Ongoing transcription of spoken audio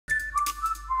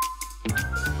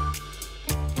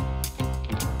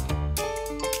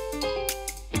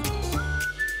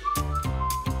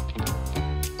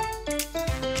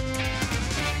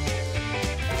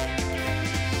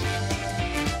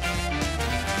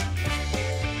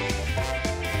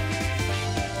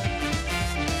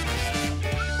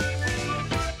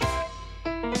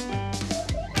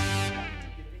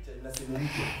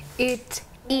It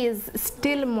is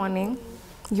still morning.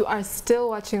 You are still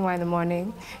watching Y in the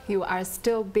Morning. You are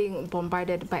still being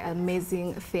bombarded by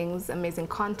amazing things, amazing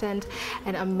content,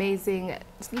 and amazing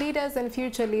leaders and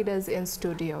future leaders in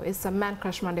studio. It's a Man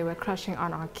Crush Monday. We're crushing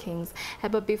on our kings.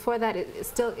 But before that, it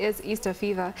still is Easter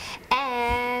fever.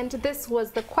 And this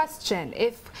was the question.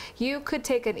 If you could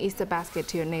take an Easter basket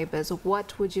to your neighbors,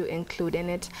 what would you include in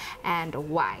it and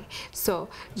why? So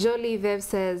Jolie Viv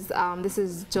says, this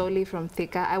is Jolie from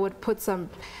Thika, I would put some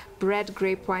bread,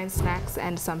 grape wine, snacks,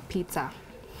 and some pizza.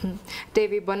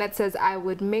 Davy Bonnet says, I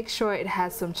would make sure it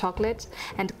has some chocolate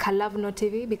and Kalavno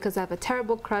TV because I have a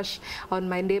terrible crush on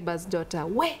my neighbor's daughter.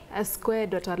 We, a square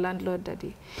daughter, landlord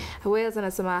daddy. Wales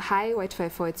anasema, hi,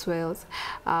 Y254, it's Wales.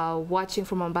 Watching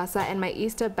from Mombasa, and my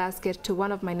Easter basket to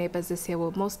one of my neighbors this year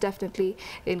will most definitely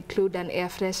include an air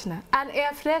freshener. An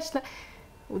air freshener.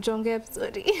 Sorry.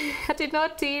 I did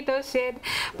not tea, no shade,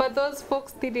 but those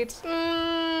folks did it.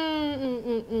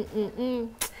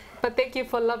 But thank you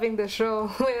for loving the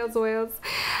show, Wales.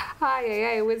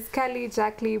 Hi, with Kali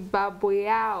Jackie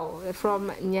Baboyao from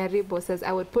Nyaribo says,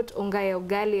 I would put unga ya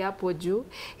ugali hapo juu,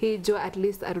 hii jo at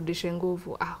least arudishe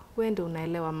nguvu. Wende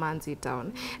unaelewa Manzi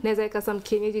Town. Naweza eka some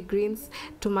kienyeji greens,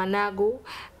 tumanagu,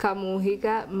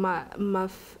 kamuhiga,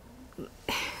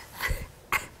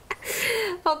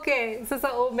 Okay,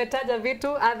 sasa umetaja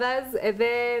vitu others, and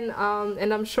then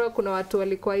and I'm sure kuna watu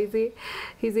walikuwa hizi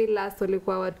last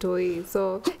walikuwa watoi,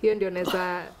 so hiyo ndio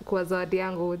naweza kuwa zawadi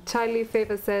yangu. Charlie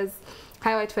Favor says, hi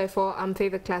Y254, I'm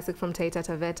Favorite Classic from Taita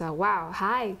Taveta. Wow,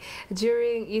 hi.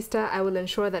 During Easter, I will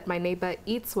ensure that my neighbor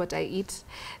eats what I eat.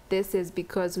 This is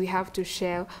because we have to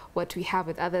share what we have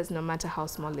with others, no matter how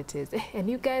small it is. And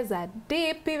you guys are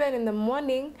deep, even in the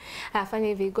morning.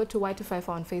 Finally, if you go to Y254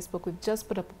 on Facebook, we've just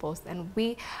put up a post, and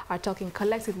we are talking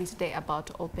collectively today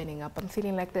about opening up. I'm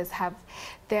feeling like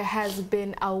there has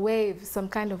been a wave, some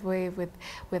kind of wave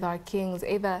with our kings,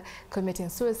 either committing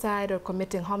suicide or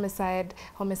committing homicide.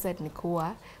 Homicide ni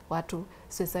kuua watu,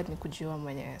 suicide ni kujiua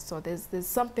mwenyewe. So there's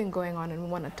something going on, and we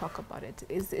want to talk about it.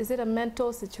 Is it a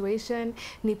mental situation?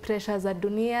 Ni pressure za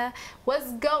dunia?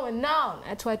 What's going on?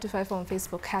 At Y254 on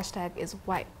Facebook, hashtag is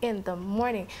Y in the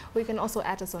morning. We can also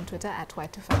add us on Twitter at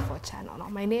Y254 channel. Now,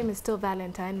 my name is still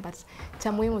Valentine, but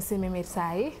chamuimu si mimi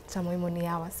sai, chamuimu ni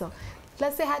yawa. So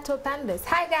let's say hi to panelists.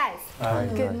 Hi guys. Hi.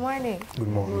 Good morning. Good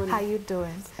morning. How you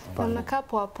doing?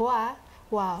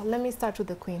 Wow, let me start with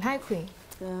the Queen. Hi Queen.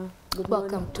 Good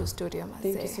Welcome morning. to Studio Mase.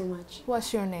 Thank you so much.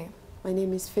 What's your name? My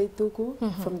name is Faith Thuku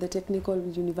from the Technical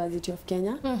University of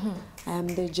Kenya. I am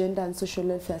the Gender and Social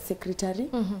Welfare Secretary,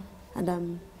 and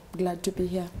I'm glad to be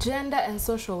here. Gender and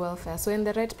social welfare. So in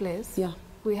the right place? Yeah.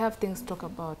 We have things to talk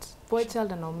about. Boy,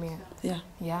 child, and Omia. Yeah.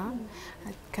 Yeah?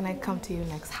 Can I come to you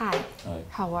next? Hi. Hi.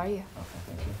 How are you? Okay,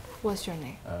 thank you. What's your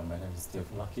name? My name is Steve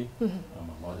Lucky. I'm a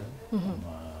model. I'm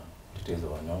a details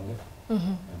of Anyonge.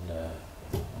 And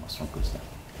I'm a strong Christian.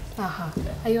 Yeah.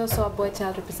 Are you also a boy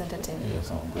child representative? Yes,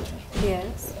 I'm a Christian.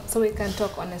 Yes. So we can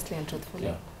talk honestly and truthfully.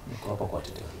 Yeah.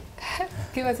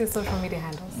 Give us your social media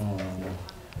handles.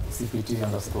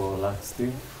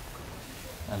 CPT_LaxSteve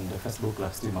and Facebook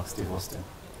LaxSteve Max Steve Austin.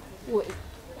 Wait,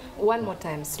 one more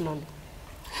time, slowly.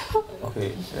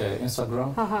 Okay,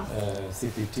 Instagram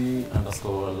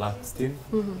CPT_LaxSteve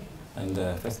and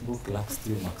Facebook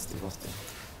LaxSteve Max Steve Austin.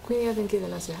 Queen, you haven't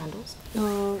given us your handles.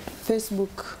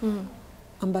 Facebook,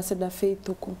 Ambassador Faith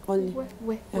Thuku only.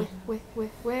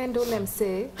 Where do them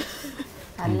say?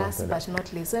 And last but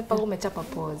not least, so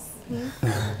pause.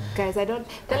 Guys, the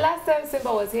last time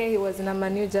Simba was here, he was in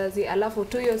New Jersey. Alafu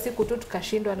 2 years siku tu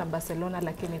tukashindwa na Barcelona,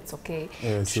 lakini it's okay.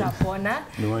 Tushapona.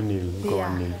 Ni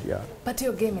 1-0, yeah. But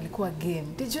your game ilikuwa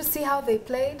game. Did you see how they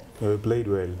played? They played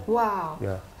well. Wow.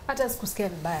 Yeah. Hata sikusikia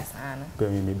vibaya sana.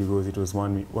 Because it was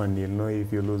 1-0. No,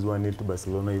 if you lose 1-0 to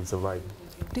Barcelona, you survive.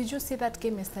 Did you see that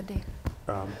game yesterday?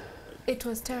 It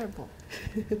was terrible.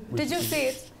 Did you see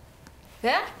it?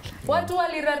 Yeah? Watu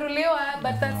waliraruliwa,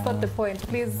 but that's not the point.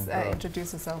 Please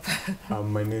introduce yourself.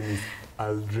 My name is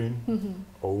Aldrin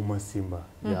Ouma Simba.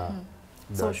 Yeah.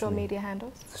 Social media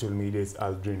handles? Social media is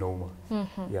Aldrin Ouma.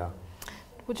 Yeah.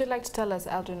 Would you like to tell us,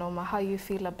 Aldrin Ouma, how you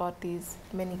feel about these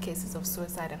many cases of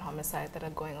suicide and homicide that are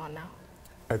going on now?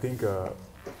 I think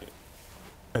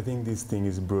this thing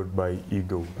is brought by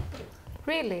ego.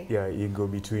 Really? Yeah, ego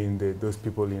between those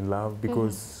people in love,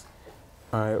 because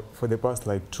for the past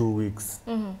like 2 weeks,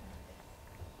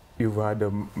 you've had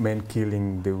men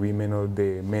killing the women or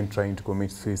the men trying to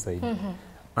commit suicide.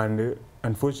 And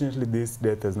unfortunately, this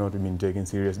death has not been taken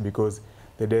serious because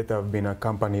the death have been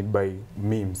accompanied by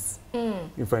memes.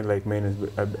 You find like men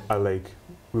are like,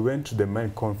 we went to the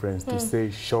men conference to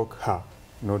say shock her,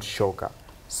 not shocker.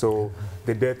 So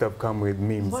the death have come with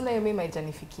memes. Mbona hiyo meme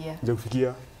haijanifikia?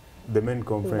 Jakufikia, the men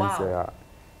conference, Wow.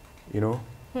 you know.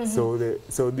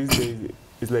 So these days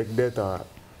it's like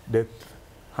death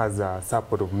has a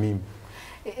support of meme.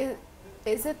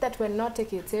 Is it that we're not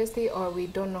taking it seriously, or we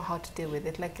don't know how to deal with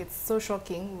it? Like, it's so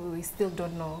shocking, we still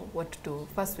don't know what to do.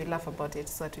 First we laugh about it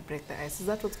so that we break the ice. Is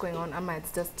that what's going on? Ama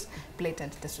it's just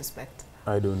blatant disrespect?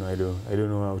 I don't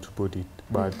know how to put it,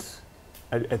 but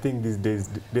I think these days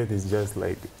death is just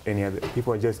like any other.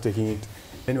 People are just taking it.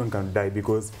 Anyone can die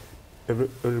because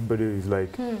everybody is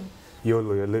like,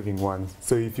 YOLO, you're living once.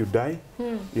 So if you die,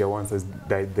 your once has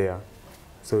died there.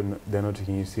 So they're not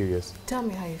taking you serious. Tell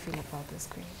me how you feel about this,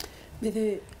 Queen.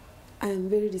 I am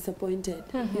very disappointed.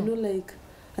 You know, like,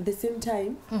 at the same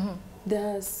time,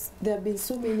 there have been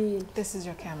so many... This is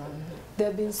your camera. There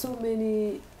have been so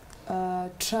many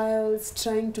trials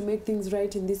trying to make things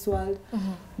right in this world,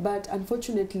 but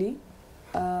unfortunately,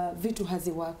 vitu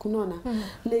haziwork. Unaona?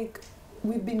 Like,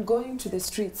 we've been going to the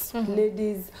streets,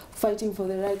 ladies fighting for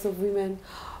the rights of women,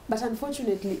 but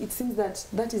unfortunately, it seems that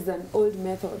that is an old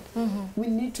method. We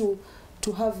need to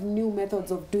have new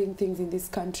methods of doing things in this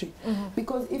country.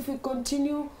 Because if we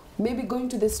continue maybe going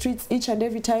to the streets each and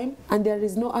every time and there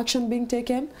is no action being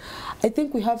taken, I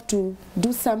think we have to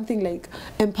do something like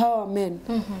empower men,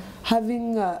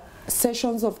 having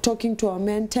sessions of talking to our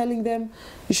men, telling them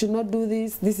you should not do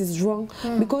this, this is wrong,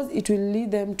 because it will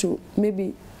lead them to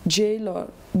maybe jail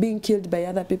or being killed by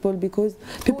other people, because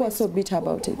people are so bitter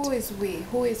about it. Who is we?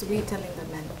 Who is we telling the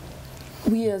men?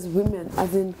 We as women,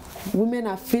 as in women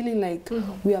are feeling like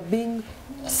we are being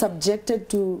subjected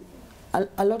to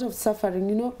a lot of suffering.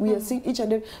 You know, we are seeing each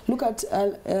and every... Look at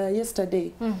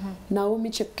yesterday,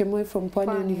 Naomi Chepkemoi from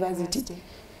Pwani University.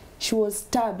 She was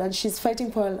stabbed and she's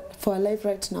fighting for her life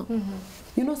right now.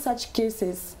 You know, such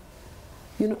cases,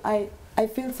 you know, I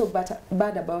feel so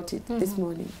bad about it this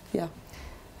morning. Yeah.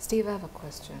 Steve, I have a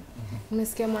question.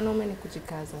 Nimesikia mwanaume ni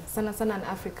kujikaza. Sana sana an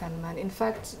African man. In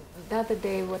fact, the other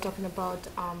day we were talking about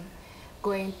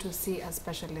going to see a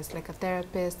specialist, like a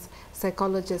therapist,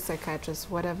 psychologist, psychiatrist,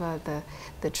 whatever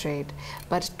the trade.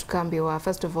 But tukaambiwa,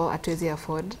 first of all, hatuwezi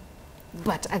afford.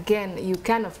 But again, you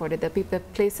can afford it. The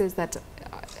places that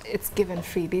it's given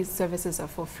free, these services are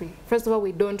for free. First of all,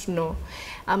 we don't know.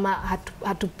 Ama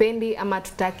hatupendi, ama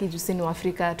hatutaki jusini wa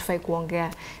Afrika, tufai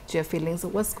kuongea juu ya feelings.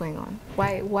 What's going on?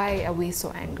 Why are we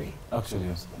so angry?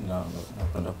 Actually,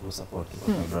 napenda ku support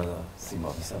what my brother Simba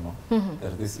amesema.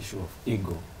 There's this issue of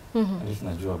ego. And if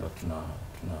tunajua but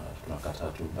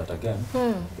tunakata tu. But again,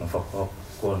 tunafaa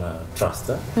kuwa na trust.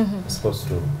 We're supposed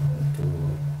to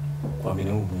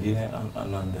kuamini mwingine and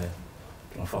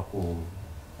tunafaa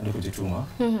kujituma.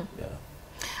 Yeah.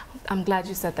 I'm glad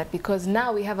you said that, because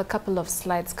now we have a couple of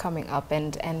slides coming up,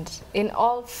 and in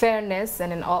all fairness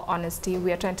and in all honesty,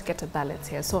 we are trying to get a balance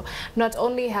here. So not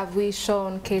only have we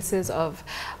shown cases of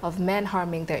men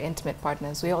harming their intimate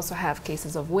partners, we also have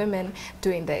cases of women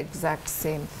doing the exact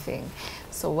same thing.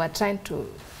 So we're trying to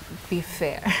be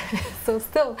fair. So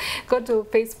still go to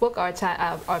Facebook.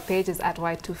 Our page is at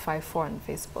Y254 on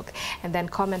Facebook, and then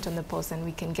comment on the post and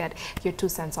we can get your 2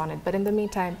 cents on it. But in the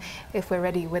meantime, if we're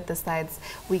ready with the slides,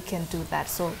 we can do that.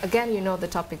 So again, you know, the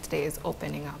topic today is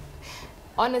opening up.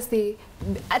 Honestly,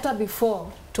 hata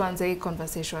before tuanze hii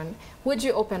conversation, would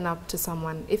you open up to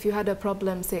someone if you had a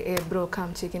problem? Say, hey bro,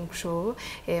 come chicken show,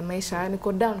 maisha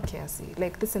niko down kiasi,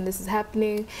 like this and this is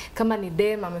happening. Kama ni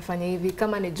dem amefanya hivi,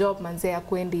 kama ni job manze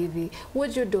akwendi hivi.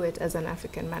 Would you do it as an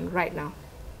African man right now?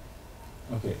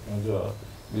 Okay, unajua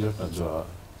bila tunajua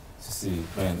sisi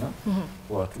men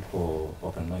huwa tuko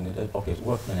open minded. Okay,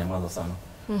 huwa tunanyamaza sana.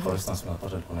 For instance,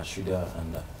 unapata kuna shida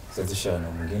and sasa na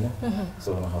mwingine,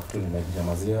 so una have to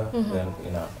nimejamazia, then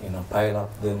ina pile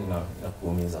up, then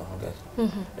inakuumiza. Okay.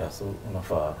 Yeah, so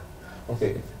unafaa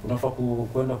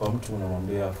kwenda kwa mtu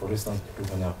unamwambia, for instance, kitu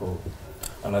mwenye hapo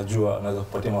anajua anaweza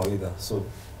kupatia mawaidha. So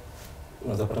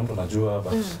unaweza pata mtu anajua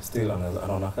but still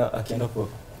anaona akienda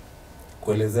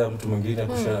kuelezea mtu mwingine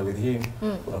kushare with him,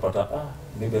 unapata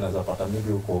maybe anaweza pata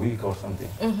maybe uko weak or something.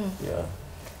 Yeah.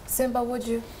 Simba, would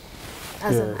you?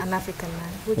 As an African man,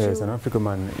 would you? As an African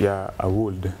man, yeah, I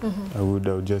would. I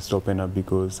would just open up,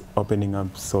 because opening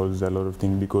up solves a lot of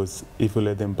things. Because if you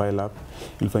let them pile up,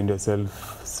 you'll find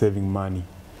yourself saving money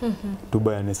to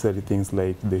buy unnecessary things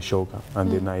like the shoka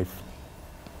and the knife.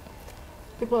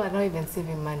 People are not even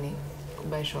saving money to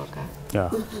buy shoka.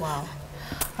 Yeah. Wow.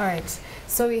 All right.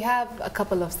 So we have a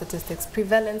couple of statistics,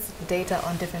 prevalence data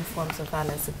on different forms of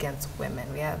violence against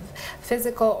women. We have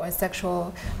physical or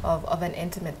sexual of an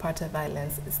intimate part of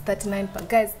violence. It's 39%.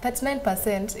 Guys,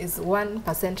 39% is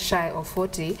 1% shy of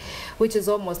 40, which is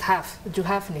almost half. You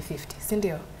half ni 50.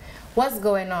 Sindio? What's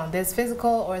going on? There's physical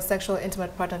or sexual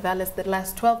intimate partner violence that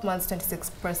lasts 12 months,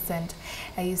 26%.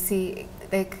 And you see,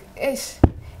 like, ish.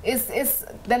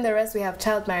 Then the rest we have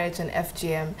child marriage and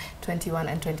FGM, 21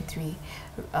 and 23%.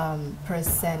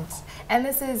 And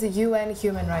this is a UN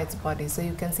human rights body, so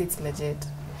you can see it's legit.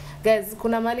 Guys,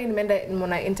 kuna mali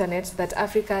nimeona internet that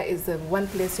Africa is the one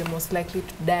place you're most likely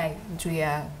to die juu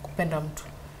ya kupenda mtu.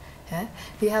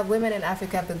 You have women in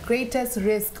Africa have the greatest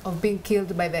risk of being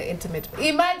killed by their intimate.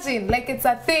 Imagine, like it's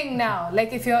a thing now.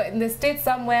 Like if you're in the States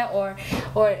somewhere or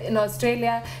in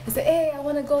Australia, you say, hey, I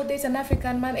want to go date an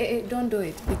African man. Hey, don't do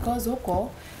it. Because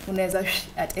huko, unaweza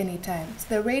at any time. So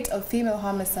the rate of female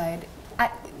homicide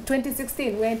at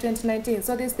 2016, we're in 2019.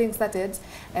 So this thing started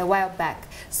a while back.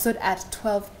 Stood at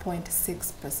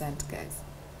 12.6%, guys.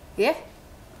 Yeah?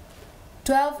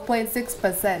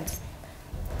 12.6%.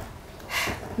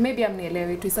 Maybe I'm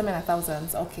nearly to some in the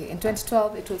thousands. Okay, in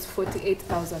 2012 it was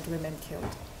 48,000 women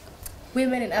killed.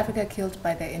 Women in Africa killed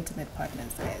by their intimate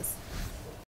partners, guys.